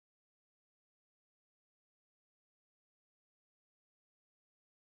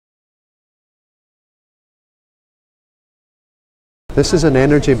This is an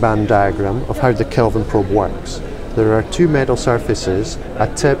energy band diagram of how the Kelvin probe works. There are two metal surfaces,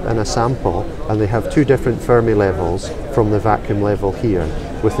 a tip and a sample, and they have two different Fermi levels from the vacuum level here,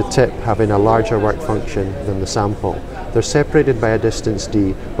 with the tip having a larger work function than the sample. They're separated by a distance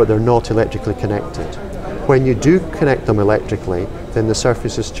d, but they're not electrically connected. When you do connect them electrically, then the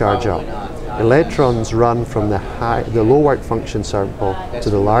surfaces charge up. Electrons run from the low work function sample to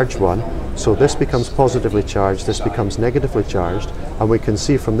the large one, so this becomes positively charged, this becomes negatively charged, and we can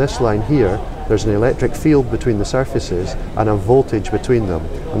see from this line here there's an electric field between the surfaces and a voltage between them,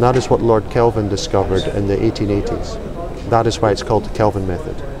 and that is what Lord Kelvin discovered in the 1880s. That is why it's called the Kelvin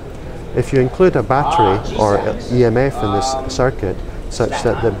method. If you include a battery or EMF in this circuit, such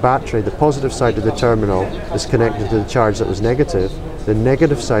that the battery, the positive side of the terminal, is connected to the charge that was negative, the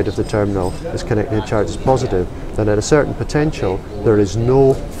negative side of the terminal is connected to the charge that's positive, then at a certain potential there is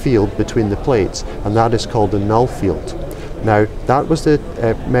no field between the plates, and that is called a null field. Now, that was the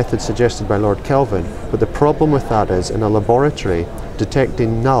method suggested by Lord Kelvin, but the problem with that is, in a laboratory,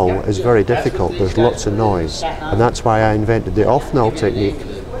 detecting null is very difficult. There's lots of noise, and that's why I invented the off-null technique,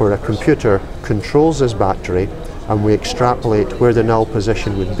 where a computer controls this battery and we extrapolate where the null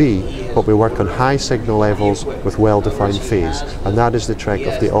position would be, but we work on high signal levels with well-defined phase, and that is the trick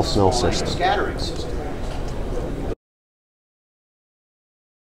of the off-null system.